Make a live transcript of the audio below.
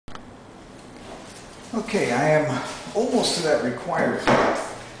Okay, I am almost to that required point.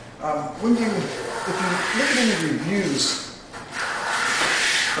 If you look at any reviews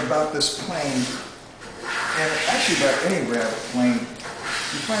about this plane, and actually about any rabbet plane,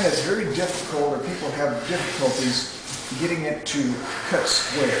 you find that it's very difficult, or people have difficulties getting it to cut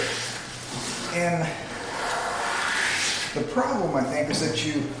square. And the problem, I think, is that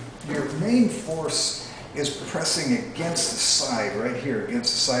your main force is pressing against the side, right here,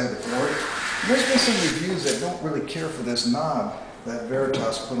 against the side of the board. There's been some reviews that don't really care for this knob that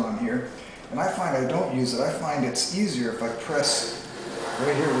Veritas put on here, and I find I don't use it. I find it's easier if I press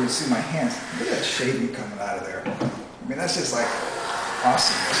right here where you see my hands. Look at that shaving coming out of there. I mean, that's just like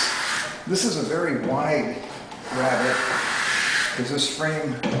awesomeness. This is a very wide rabbet, because this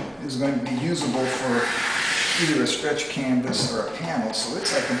frame is going to be usable for either a stretch canvas or a panel, so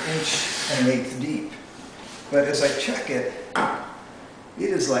it's like 1.1/8 deep. But as I check it, it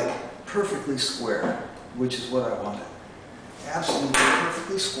is like perfectly square, which is what I wanted. Absolutely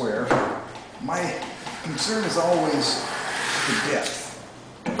perfectly square. My concern is always the depth.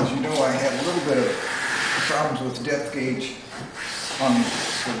 As you know, I have a little bit of problems with depth gauge on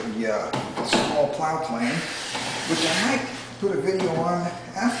the small plow plane, which I might put a video on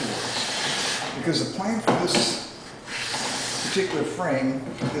afterwards, because the plan for this particular frame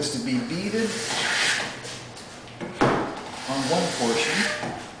is to be beaded on one portion.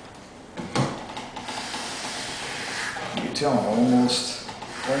 You can tell I'm almost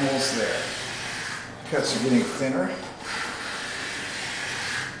there. Cuts are getting thinner.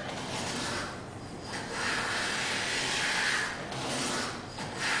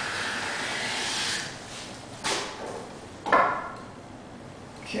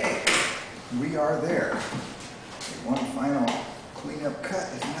 Okay, we are there. One final cleanup cut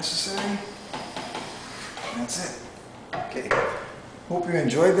if necessary. That's it. Okay, hope you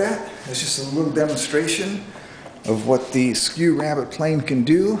enjoyed that. It's just a little demonstration of what the Skewed Rabbet Plane can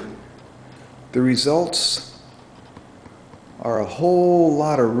do. The results are a whole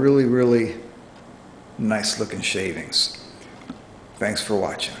lot of really nice looking shavings. Thanks for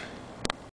watching.